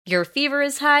Your fever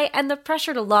is high and the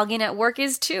pressure to log in at work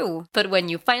is too. But when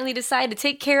you finally decide to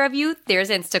take care of you, there's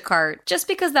Instacart. Just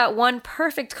because that one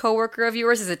perfect coworker of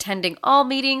yours is attending all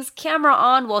meetings, camera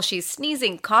on while she's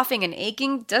sneezing, coughing, and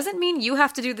aching, doesn't mean you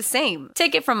have to do the same.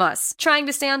 Take it from us. Trying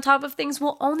to stay on top of things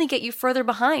will only get you further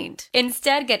behind.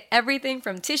 Instead, get everything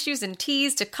from tissues and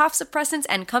teas to cough suppressants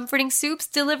and comforting soups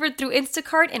delivered through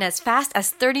Instacart in as fast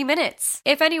as 30 minutes.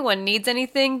 If anyone needs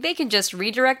anything, they can just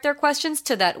redirect their questions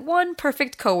to that one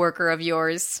perfect coworker of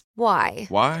yours. Why?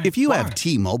 Why? If you have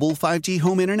T-Mobile 5G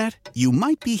home internet, you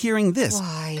might be hearing this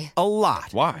Why? a lot.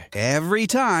 Why? Every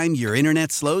time your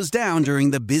internet slows down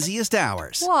during the busiest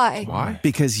hours. Why? Why?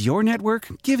 Because your network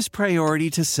gives priority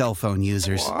to cell phone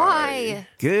users. Why?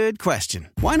 Good question.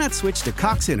 Why not switch to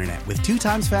Cox Internet with 2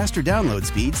 times faster download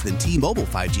speeds than T-Mobile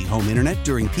 5G home internet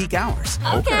during peak hours?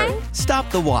 Okay. Stop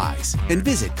the whys and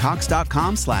visit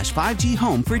cox.com/5G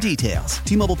home for details.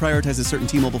 T-Mobile prioritizes certain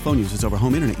T-Mobile phone users over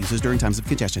home internet users during times of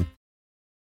congestion.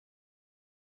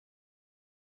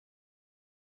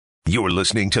 You're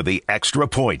listening to the Extra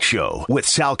Point Show with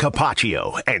Sal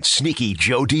Capaccio and Sneaky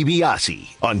Joe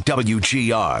DiBiase on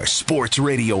WGR Sports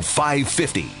Radio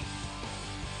 550.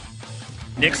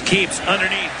 Nix keeps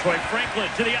underneath. Troy Franklin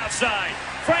to the outside.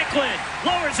 Franklin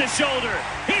lowers his shoulder.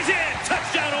 He's in.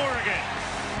 Touchdown, Oregon.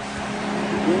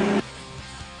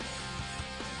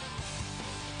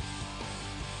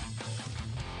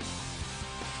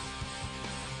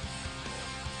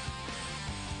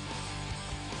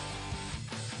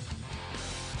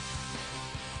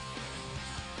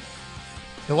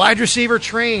 The wide receiver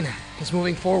train is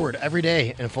moving forward every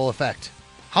day in full effect.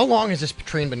 How long has this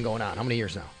train been going on? How many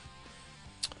years now?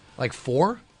 Like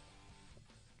 4?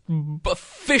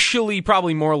 Officially,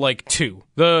 probably more like 2.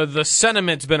 The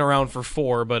sentiment's been around for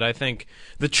 4, but I think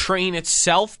the train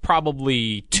itself,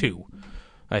 probably 2,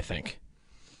 I think.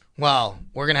 Well,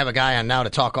 we're going to have a guy on now to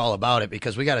talk all about it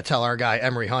because we got to tell our guy,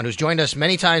 Emory Hunt, who's joined us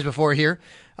many times before here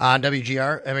on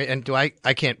WGR. And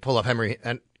I can't pull up Emory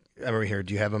here.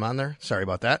 Do you have him on there? Sorry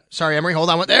about that. Sorry, Emory. Hold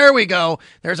on. There we go.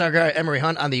 There's our guy, Emory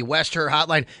Hunt, on the West Her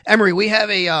Hotline. Emory, we have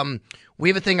a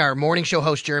thing. Our morning show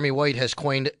host, Jeremy White, has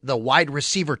coined the wide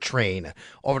receiver train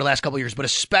over the last couple of years, but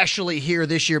especially here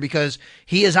this year because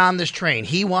he is on this train.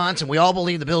 He wants, and we all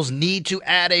believe the Bills need to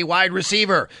add a wide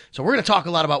receiver. So we're going to talk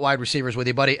a lot about wide receivers with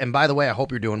you, buddy. And by the way, I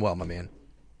hope you're doing well, my man.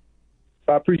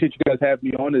 I appreciate you guys having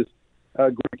me on. It's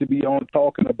great to be on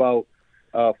talking about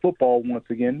football once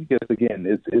again, because again,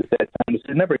 it's that time.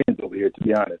 It never ends over here, to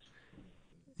be honest.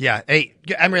 Yeah. Hey,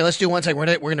 Emory, let's do one second.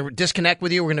 We're going to disconnect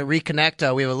with you. We're going to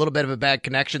reconnect. We have a little bit of a bad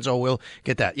connection, so we'll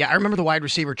get that. Yeah, I remember the wide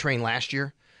receiver train last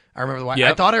year. I remember the wide.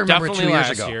 Yep, I thought I remember it 2 years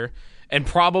last ago. Year, and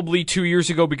probably 2 years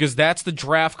ago because that's the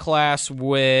draft class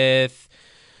with.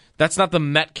 That's not the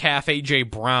Metcalf A.J.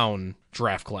 Brown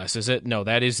draft class, is it? No,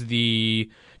 that is the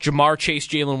Jamar Chase,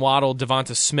 Jalen Waddle,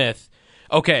 Devonta Smith.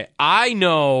 Okay, I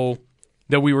know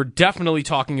that we were definitely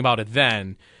talking about it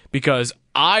then because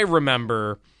I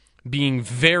remember being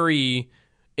very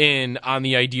in on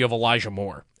the idea of Elijah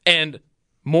Moore. And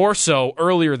more so,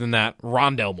 earlier than that,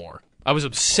 Rondale Moore. I was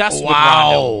obsessed with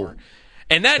Rondale Moore.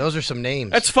 And those are some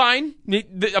names. That's fine.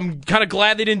 I'm kind of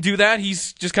glad they didn't do that.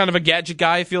 He's just kind of a gadget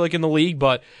guy, I feel like, in the league.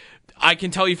 But I can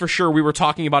tell you for sure we were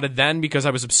talking about it then because I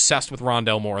was obsessed with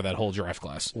Rondale Moore, that whole draft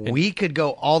class. We could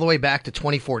go all the way back to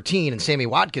 2014 and Sammy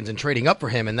Watkins and trading up for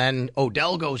him. And then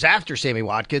Odell goes after Sammy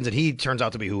Watkins, and he turns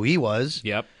out to be who he was.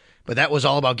 Yep. But that was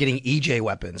all about getting EJ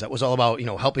weapons. That was all about,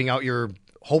 helping out your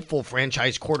hopeful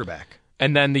franchise quarterback.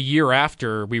 And then the year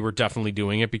after, we were definitely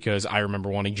doing it because I remember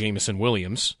wanting Jamison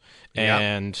Williams.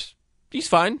 And he's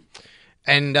fine.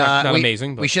 And not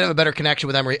amazing. But. We should have a better connection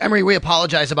with Emory. Emory, we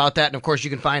apologize about that. And, of course, you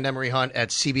can find Emory Hunt at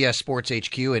CBS Sports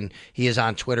HQ, and he is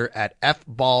on Twitter at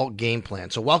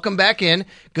FBallGamePlan. So welcome back in.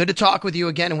 Good to talk with you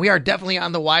again. And we are definitely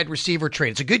on the wide receiver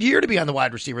train. It's a good year to be on the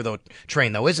wide receiver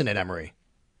train, though, isn't it, Emory?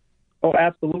 Oh,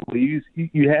 absolutely.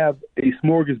 You have a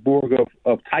smorgasbord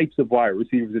of types of wide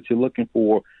receivers that you're looking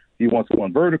for. You want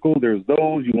someone vertical, there's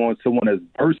those. You want someone that's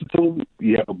versatile,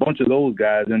 you have a bunch of those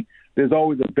guys. And there's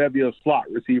always a bevy of slot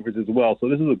receivers as well. So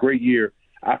this is a great year,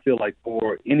 I feel like,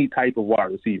 for any type of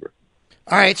wide receiver.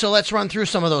 All right, so let's run through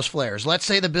some of those flares. Let's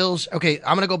say the Bills – okay,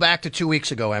 I'm going to go back to 2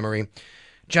 weeks ago, Emory.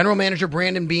 General Manager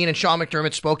Brandon Beane and Sean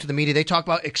McDermott spoke to the media. They talk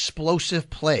about explosive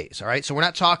plays, all right? So we're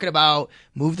not talking about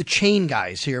move the chain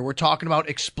guys here. We're talking about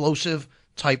explosive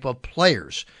type of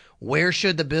players. Where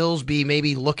should the Bills be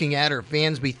maybe looking at or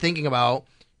fans be thinking about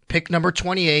pick number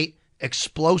 28,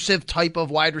 explosive type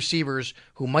of wide receivers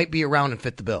who might be around and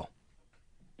fit the bill?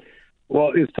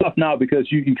 Well, it's tough now because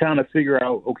you can kind of figure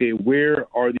out, okay, where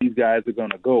are these guys are going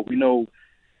to go? We know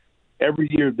every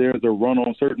year there's a run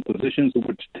on certain positions,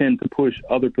 which tend to push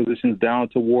other positions down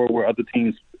toward where other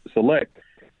teams select.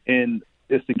 And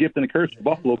it's the gift and the curse of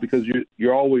Buffalo because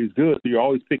you're always good. So you're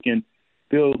always picking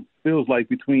feels like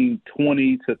between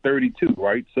 20 to 32,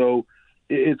 right? So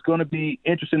it's going to be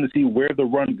interesting to see where the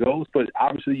run goes. But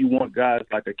obviously you want guys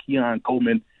like a Keon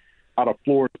Coleman out of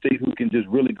Florida State who can just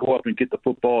really go up and get the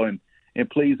football and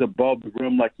plays above the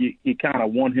rim like you kind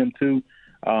of want him to.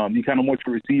 You kind of want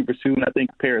your receivers to, and I think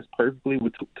pairs perfectly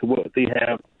to what they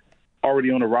have already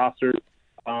on the roster.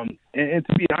 And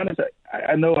to be honest,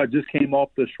 I know I just came off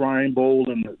the Shrine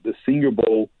Bowl and the Senior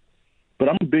Bowl, but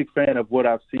I'm a big fan of what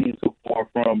I've seen so far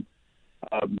from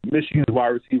Michigan's wide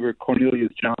receiver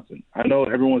Cornelius Johnson. I know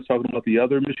everyone's talking about the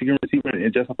other Michigan receiver,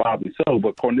 and justifiably so,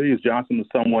 but Cornelius Johnson is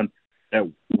someone that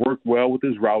worked well with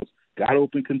his routes, got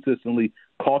open consistently,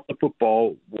 caught the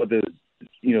football, whether it's,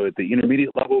 at the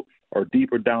intermediate level or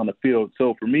deeper down the field.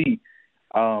 So for me,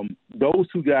 those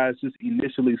two guys just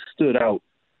initially stood out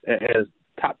as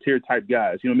top-tier type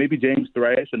guys. Maybe James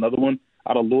Thrash, another one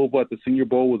out of Louisville at the Senior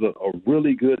Bowl, was a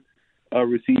really good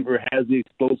receiver, has the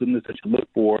explosiveness that you look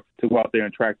for to go out there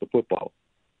and track the football.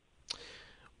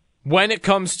 When it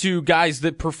comes to guys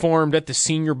that performed at the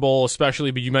Senior Bowl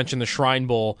especially, but you mentioned the Shrine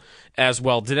Bowl as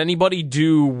well, did anybody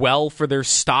do well for their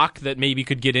stock that maybe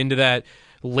could get into that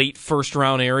late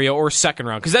first-round area or second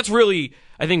round? Because that's really,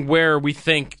 I think, where we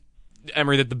think,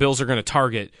 Emory, that the Bills are going to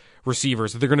target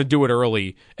receivers, that they're going to do it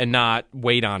early and not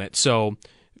wait on it. So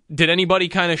did anybody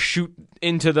kind of shoot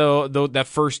into that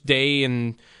first day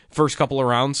and first couple of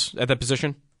rounds at that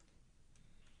position?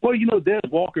 Well, Des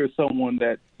Walker is someone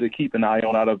to keep an eye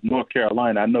on out of North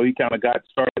Carolina. I know he kind of got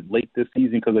started late this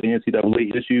season because of the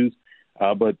NCAA issues,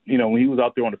 but, when he was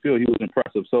out there on the field, he was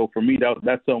impressive. So for me,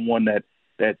 that's someone that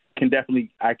can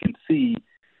definitely, I can see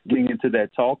getting into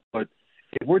that talk. But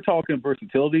if we're talking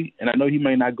versatility, and I know he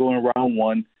may not go in round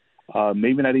one,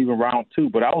 maybe not even round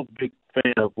two, but I was a big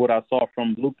fan of what I saw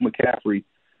from Luke McCaffrey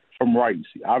from Rice.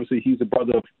 Obviously, he's the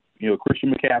brother of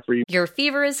Christian McCaffrey. Your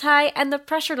fever is high and the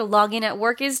pressure to log in at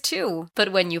work is too.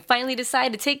 But when you finally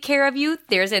decide to take care of you,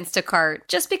 there's Instacart.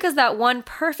 Just because that one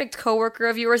perfect coworker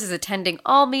of yours is attending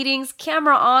all meetings,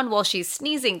 camera on while she's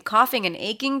sneezing, coughing, and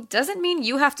aching, doesn't mean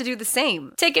you have to do the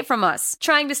same. Take it from us.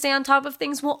 Trying to stay on top of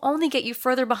things will only get you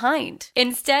further behind.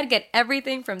 Instead, get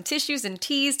everything from tissues and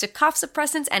teas to cough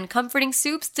suppressants and comforting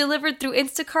soups delivered through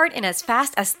Instacart in as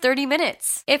fast as 30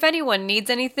 minutes. If anyone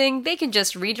needs anything, they can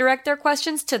just redirect their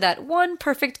questions to that one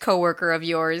perfect coworker of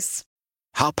yours.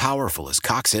 How powerful is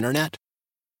Cox Internet?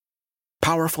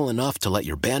 Powerful enough to let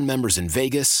your band members in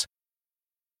Vegas,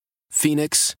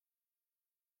 Phoenix,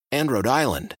 and Rhode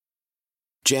Island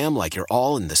jam like you're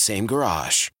all in the same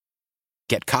garage.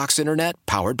 Get Cox Internet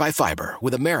powered by fiber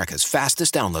with America's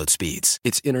fastest download speeds.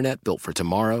 It's internet built for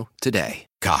tomorrow, today.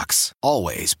 Cox,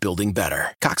 always building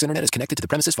better. Cox Internet is connected to the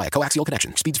premises via coaxial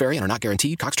connection. Speeds vary and are not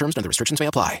guaranteed. Cox terms and other restrictions may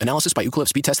apply. Analysis by Ookla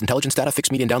Speed Test Intelligence Data.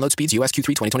 Fixed median download speeds. US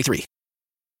Q3 2023.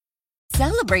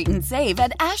 Celebrate and save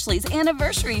at Ashley's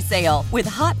Anniversary Sale. With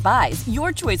Hot Buys,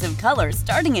 your choice of colors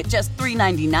starting at just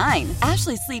 $3.99.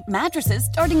 Ashley Sleep mattresses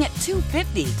starting at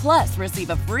 $2.50. Plus, receive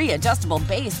a free adjustable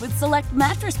base with select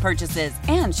mattress purchases.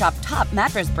 And shop top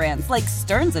mattress brands like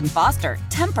Stearns & Foster,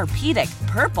 Tempur-Pedic,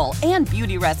 Purple, and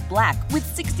Beautyrest Black with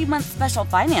 60-month special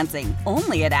financing.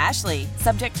 Only at Ashley.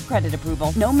 Subject to credit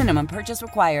approval. No minimum purchase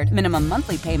required. Minimum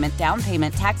monthly payment, down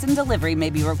payment, tax, and delivery may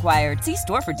be required. See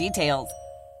store for details.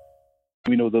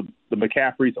 The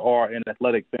McCaffreys are an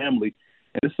athletic family,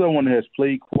 and this is someone that has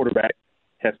played quarterback,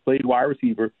 has played wide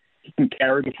receiver. He can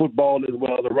carry the football as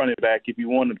well as a running back if you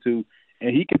want him to,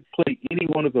 and he could play any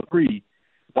one of the three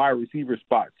wide receiver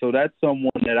spots. So that's someone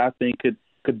that I think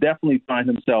could definitely find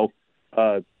himself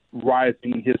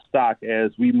rising his stock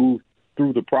as we move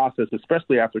through the process,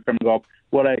 especially after coming off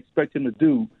what I expect him to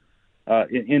do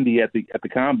in Indy at the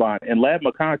combine. And Ladd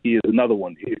McConkey is another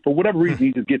one. For whatever reason,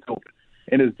 he just gets open.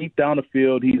 And is deep down the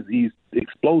field. He's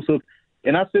explosive.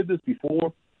 And I've said this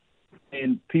before,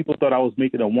 and people thought I was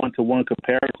making a one-to-one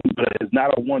comparison, but it's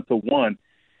not a one-to-one.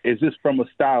 It's just from a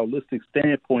stylistic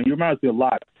standpoint. He reminds me a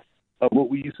lot of what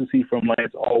we used to see from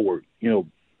Lance Allward.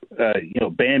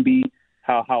 Bambi,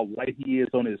 how light he is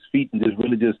on his feet and just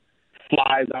really just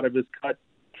flies out of his cut,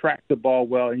 tracks the ball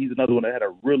well, and he's another one that had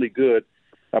a really good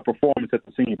performance at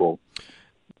the Senior Bowl.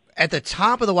 At the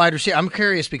top of the wide receiver, I'm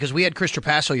curious because we had Chris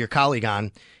Trapasso, your colleague,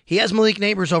 on. He has Malik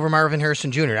Neighbors over Marvin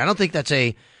Harrison Jr. I don't think that's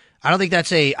a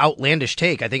outlandish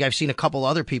take. I think I've seen a couple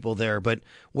other people there, but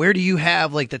where do you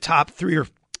have like the top three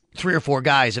or four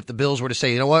guys if the Bills were to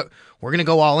say, you know what, we're going to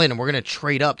go all in and we're going to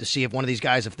trade up to see if one of these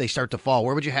guys, if they start to fall,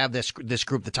 where would you have this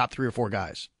group, the top three or four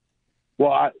guys?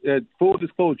 Well, full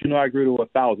disclosure, I agree to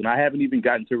 1,000. I haven't even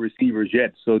gotten to receivers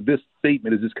yet, so this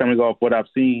statement is just coming off what I've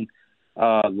seen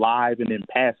live and in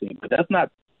passing. But that's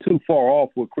not too far off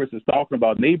what Chris is talking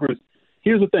about. Neighbors,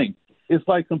 here's the thing. It's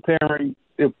like comparing,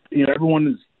 if everyone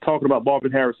is talking about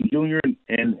Marvin Harrison Jr.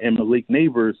 and Malik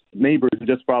Neighbors, and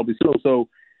just probably so. So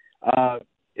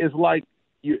it's like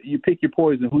you pick your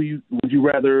poison. Would you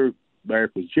rather Larry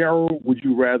Fitzgerald? Would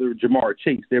you rather Jamar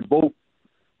Chase? They're both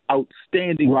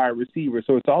outstanding wide receivers,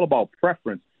 so it's all about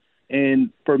preference. And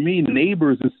for me,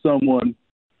 Neighbors is someone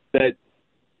that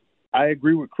I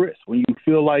agree with Chris. When you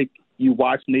feel like you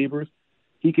watch Neighbors,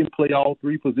 he can play all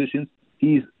three positions.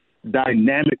 He's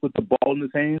dynamic with the ball in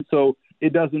his hands, so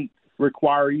it doesn't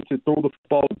require you to throw the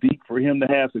football deep for him to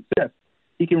have success.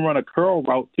 He can run a curl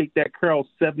route, take that curl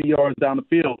 70 yards down the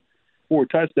field for a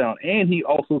touchdown, and he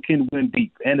also can win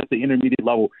deep and at the intermediate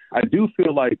level. I do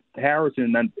feel like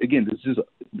Harrison, and again, this is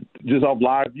just off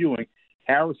live viewing,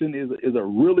 Harrison is a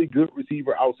really good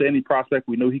receiver, outstanding prospect.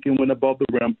 We know he can win above the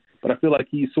rim, but I feel like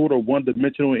he's sort of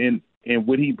one-dimensional in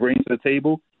what he brings to the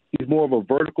table. He's more of a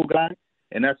vertical guy,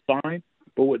 and that's fine.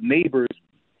 But with Neighbors,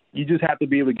 you just have to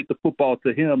be able to get the football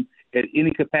to him at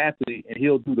any capacity, and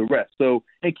he'll do the rest. So,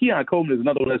 and Keon Coleman is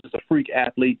another one that's just a freak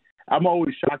athlete. I'm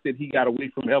always shocked that he got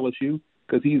away from LSU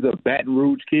because he's a Baton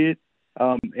Rouge kid.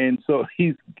 And so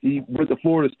he went to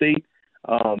Florida State,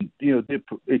 did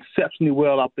exceptionally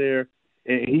well out there.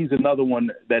 And he's another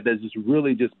one that just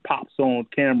really just pops on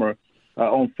camera,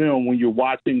 on film when you're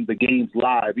watching the games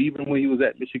live. Even when he was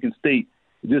at Michigan State,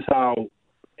 just how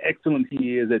excellent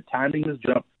he is at timing his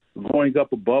jump, going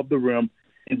up above the rim,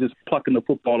 and just plucking the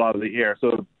football out of the air.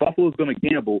 So if Buffalo's going to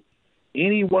gamble,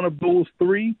 any one of those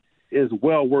three is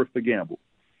well worth the gamble.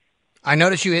 I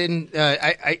noticed you hitting.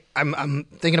 I'm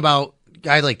thinking about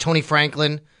guys like Tony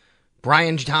Franklin,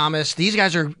 Brian Thomas. These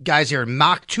guys are guys that are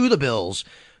mocked to the Bills,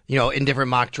 in different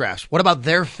mock drafts. What about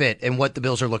their fit and what the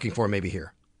Bills are looking for maybe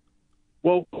here?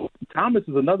 Well, Thomas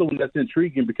is another one that's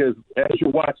intriguing because as you're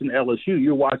watching LSU,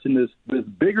 you're watching this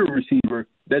bigger receiver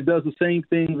that does the same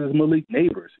things as Malik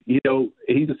Neighbors. He's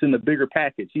just in the bigger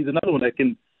package. He's another one that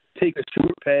can take a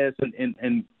short pass and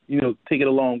take it a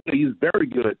long way. He's very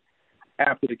good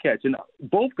after the catch. And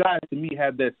both guys, to me,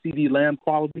 have that CD Lamb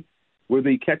quality where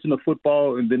they're catching the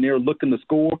football and then they're looking to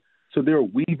score. So they're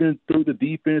weaving through the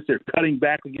defense. They're cutting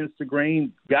back against the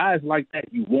grain. Guys like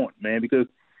that you want, man, because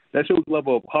that shows a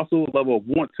level of hustle, a level of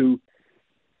want to,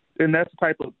 and that's the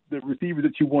type of the receiver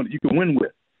that you can win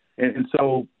with. And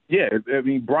so, yeah, I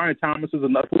mean, Brian Thomas is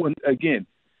another one. Again,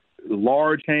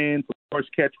 large hands, large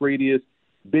catch radius,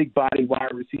 big body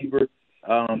wide receiver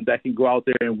that can go out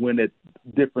there and win at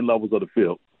different levels of the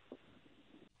field.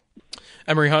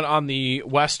 Emory Hunt on the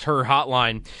West Her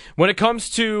Hotline. When it comes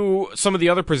to some of the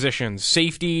other positions,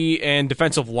 safety and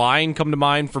defensive line come to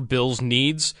mind for Bills'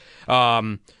 needs.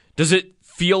 Does it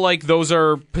feel like those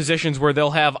are positions where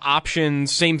they'll have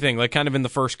options, same thing, like kind of in the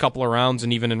first couple of rounds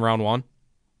and even in round one?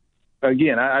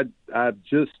 Again, I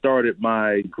just started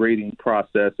my grading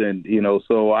process, and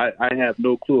so I have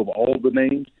no clue of all the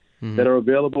names that are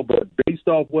available. But based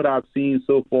off what I've seen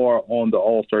so far on the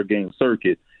All-Star game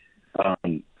circuit,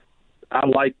 I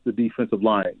like the defensive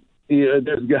line.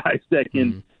 There's guys that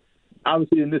can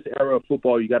obviously in this era of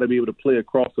football, you got to be able to play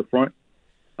across the front.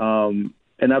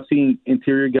 And I've seen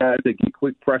interior guys that get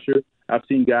quick pressure. I've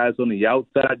seen guys on the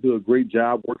outside do a great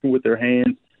job working with their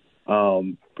hands.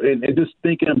 And just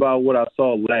thinking about what I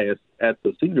saw last at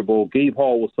the Senior Bowl, Gabe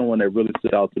Hall was someone that really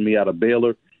stood out to me out of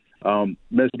Baylor,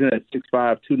 measuring at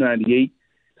 6'5", 298.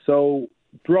 So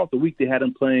throughout the week they had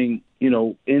him playing,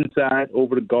 inside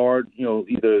over the guard,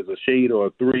 either as a shade or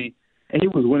a three, and he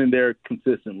was winning there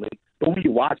consistently. But when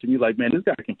you watch him, you're like, man, this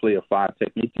guy can play a 5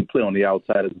 technique. He can play on the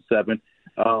outside as a 7.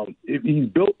 He's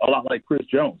built a lot like Chris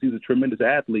Jones. He's a tremendous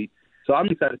athlete. So I'm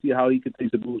excited to see how he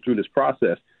continues to move through this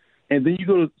process. And then you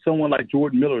go to someone like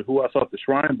Jordan Miller, who I saw at the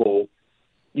Shrine Bowl,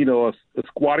 a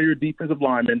squattier defensive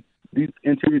lineman,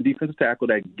 interior defensive tackle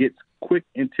that gets quick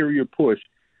interior push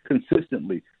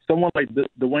consistently. Someone like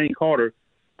Dwayne Carter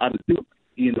out of Duke,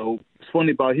 it's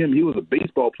funny about him. He was a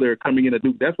baseball player coming into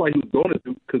Duke. That's why he was going to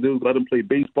Duke, because they would let him play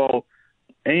baseball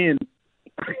and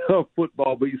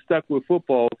football, but he stuck with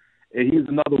football. And he's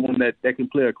another one that can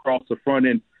play across the front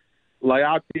end.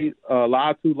 Laiatu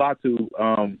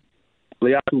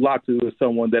Latu is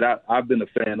someone that I've been a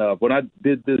fan of. When I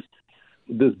did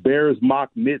this Bears mock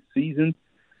mid-season,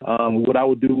 what I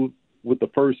would do with the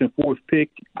first and fourth pick,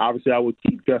 obviously I would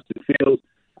keep Justin Fields.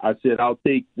 I said I'll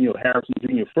take Harrison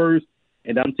Jr. first,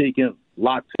 and I'm taking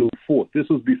Latu fourth. This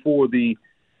was before the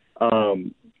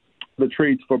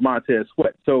trades for Montez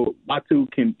Sweat. So Latu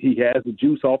he has the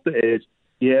juice off the edge.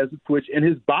 He has a twitch, and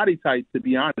his body type, to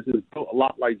be honest, is built a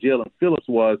lot like Jalen Phillips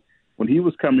was when he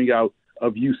was coming out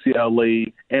of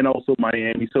UCLA and also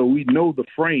Miami. So we know the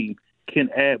frame can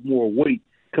add more weight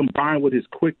combined with his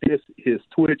quickness, his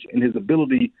twitch, and his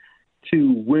ability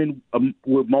to win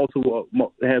with multiple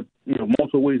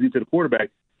ways into the quarterback.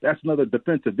 That's another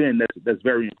defensive end that's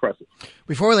very impressive.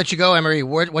 Before we let you go, Emory,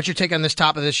 what's your take on this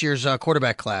top of this year's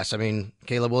quarterback class? I mean,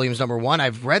 Caleb Williams, number one.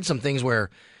 I've read some things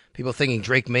where people thinking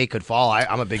Drake May could fall.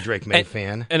 I'm a big Drake May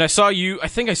fan. And I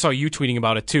think I saw you tweeting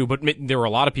about it too, but there were a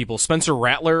lot of people. Spencer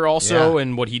Rattler also,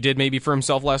 and what he did maybe for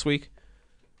himself last week.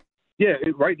 Yeah,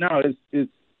 right now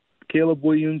it's Caleb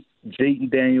Williams,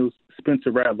 Jaden Daniels,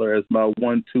 Spencer Rattler as my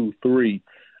 1, 2, 3.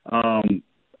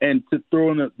 And to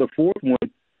throw in the fourth one,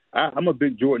 I'm a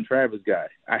big Jordan Travis guy.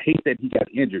 I hate that he got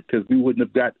injured because we would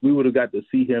have got to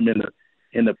see him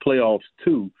in the playoffs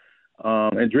too.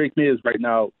 And Drake May is right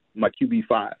now my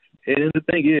QB5. And the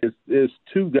thing is, there's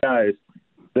two guys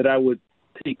that I would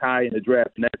take high in the draft,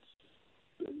 and that's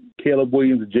Caleb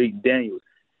Williams and Jaden Daniels.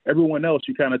 Everyone else,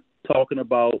 you're kind of talking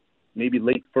about maybe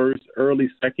late first,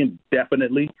 early second,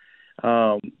 definitely.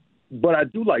 But I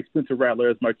do like Spencer Rattler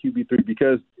as my QB3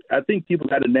 because I think people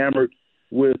got enamored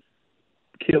with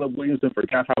Caleb Williams and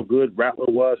forgot how good Rattler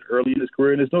was early in his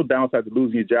career. And there's no downside to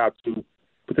losing your job to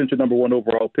potential number one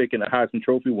overall pick and a Heisman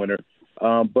Trophy winner.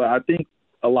 But I think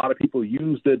a lot of people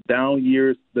used the down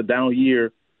year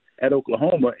at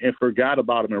Oklahoma and forgot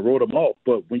about him and wrote him off.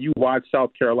 But when you watch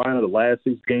South Carolina, the last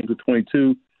 6 games of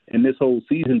 22, and this whole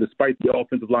season, despite the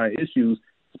offensive line issues,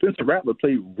 Spencer Rattler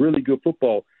played really good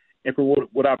football. And for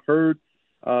what I've heard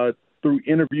through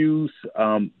interviews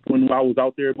when I was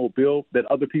out there in Mobile that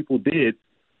other people did,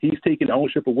 he's taken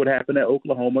ownership of what happened at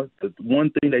Oklahoma. The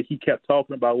one thing that he kept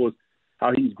talking about was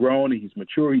how he's grown and he's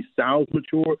mature. He sounds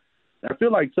mature. I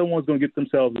feel like someone's going to get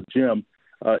themselves a gem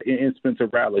in Spencer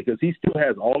Rattler because he still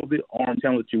has all of the arm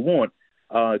talent that you want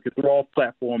to throw off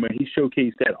platform, and he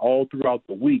showcased that all throughout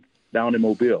the week down in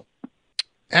Mobile.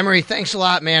 Emory, thanks a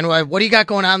lot, man. What do you got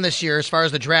going on this year as far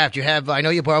as the draft? You have, I know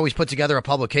you always put together a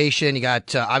publication. You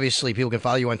got, obviously, people can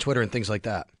follow you on Twitter and things like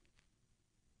that.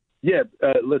 Yeah,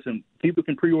 listen, people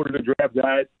can pre-order the draft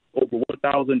guide, over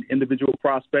 1,000 individual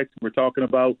prospects. We're talking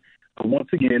about, once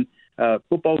again,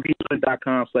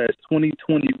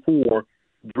 footballgambling.com/2024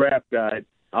 draft guide.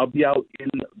 I'll be out in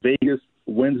Vegas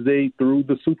Wednesday through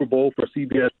the Super Bowl for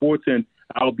CBS Sports, and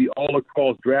I'll be all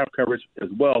across draft coverage as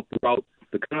well throughout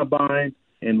the combine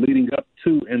and leading up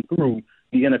to and through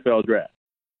the NFL draft.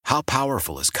 How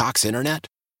powerful is Cox Internet?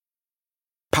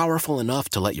 Powerful enough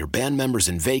to let your band members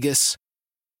in Vegas,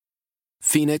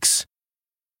 Phoenix,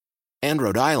 and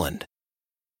Rhode Island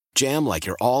jam like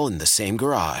you're all in the same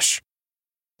garage.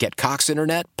 Get Cox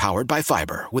Internet powered by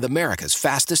fiber with America's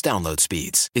fastest download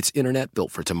speeds. It's internet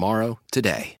built for tomorrow,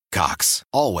 today. Cox,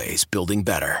 always building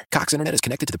better. Cox Internet is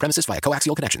connected to the premises via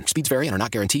coaxial connection. Speeds vary and are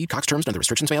not guaranteed. Cox terms and other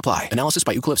restrictions may apply. Analysis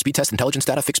by Ookla Speed Test Intelligence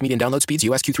Data. Fixed median download speeds.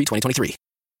 US Q3 2023.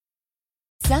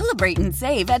 Celebrate and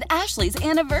save at Ashley's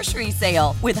Anniversary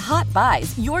Sale. With Hot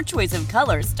Buys, your choice of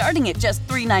colors starting at just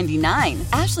 $3.99.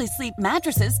 Ashley Sleep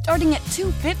mattresses starting at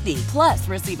 $2.50. Plus,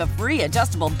 receive a free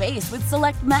adjustable base with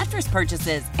select mattress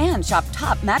purchases. And shop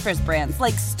top mattress brands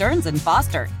like Stearns &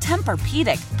 Foster,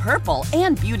 Tempur-Pedic, Purple,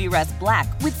 and Beautyrest Black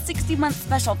with 60-month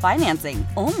special financing.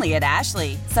 Only at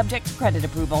Ashley. Subject to credit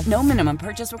approval. No minimum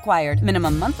purchase required.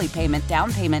 Minimum monthly payment,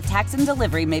 down payment, tax, and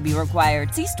delivery may be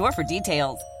required. See store for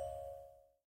details.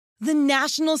 The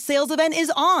national sales event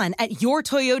is on at your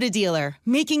Toyota dealer,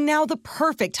 making now the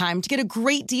perfect time to get a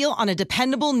great deal on a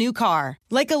dependable new car.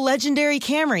 Like a legendary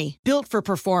Camry, built for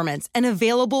performance and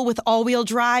available with all-wheel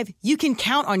drive, you can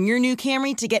count on your new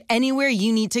Camry to get anywhere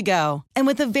you need to go. And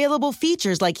with available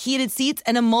features like heated seats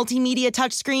and a multimedia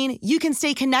touchscreen, you can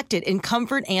stay connected in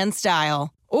comfort and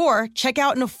style. Or check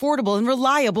out an affordable and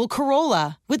reliable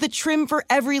Corolla with a trim for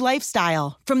every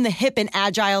lifestyle. From the hip and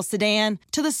agile sedan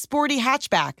to the sporty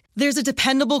hatchback, there's a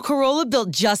dependable Corolla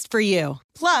built just for you.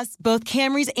 Plus, both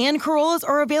Camrys and Corollas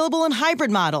are available in hybrid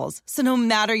models, so no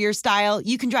matter your style,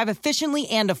 you can drive efficiently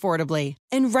and affordably.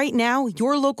 And right now,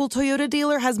 your local Toyota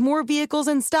dealer has more vehicles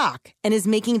in stock and is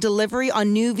making delivery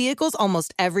on new vehicles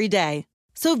almost every day.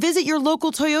 So visit your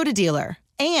local Toyota dealer.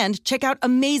 And check out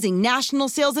amazing national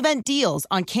sales event deals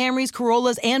on Camrys,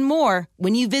 Corollas, and more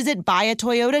when you visit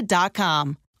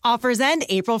buyatoyota.com. Offers end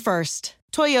April 1st.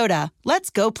 Toyota,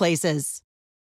 let's go places.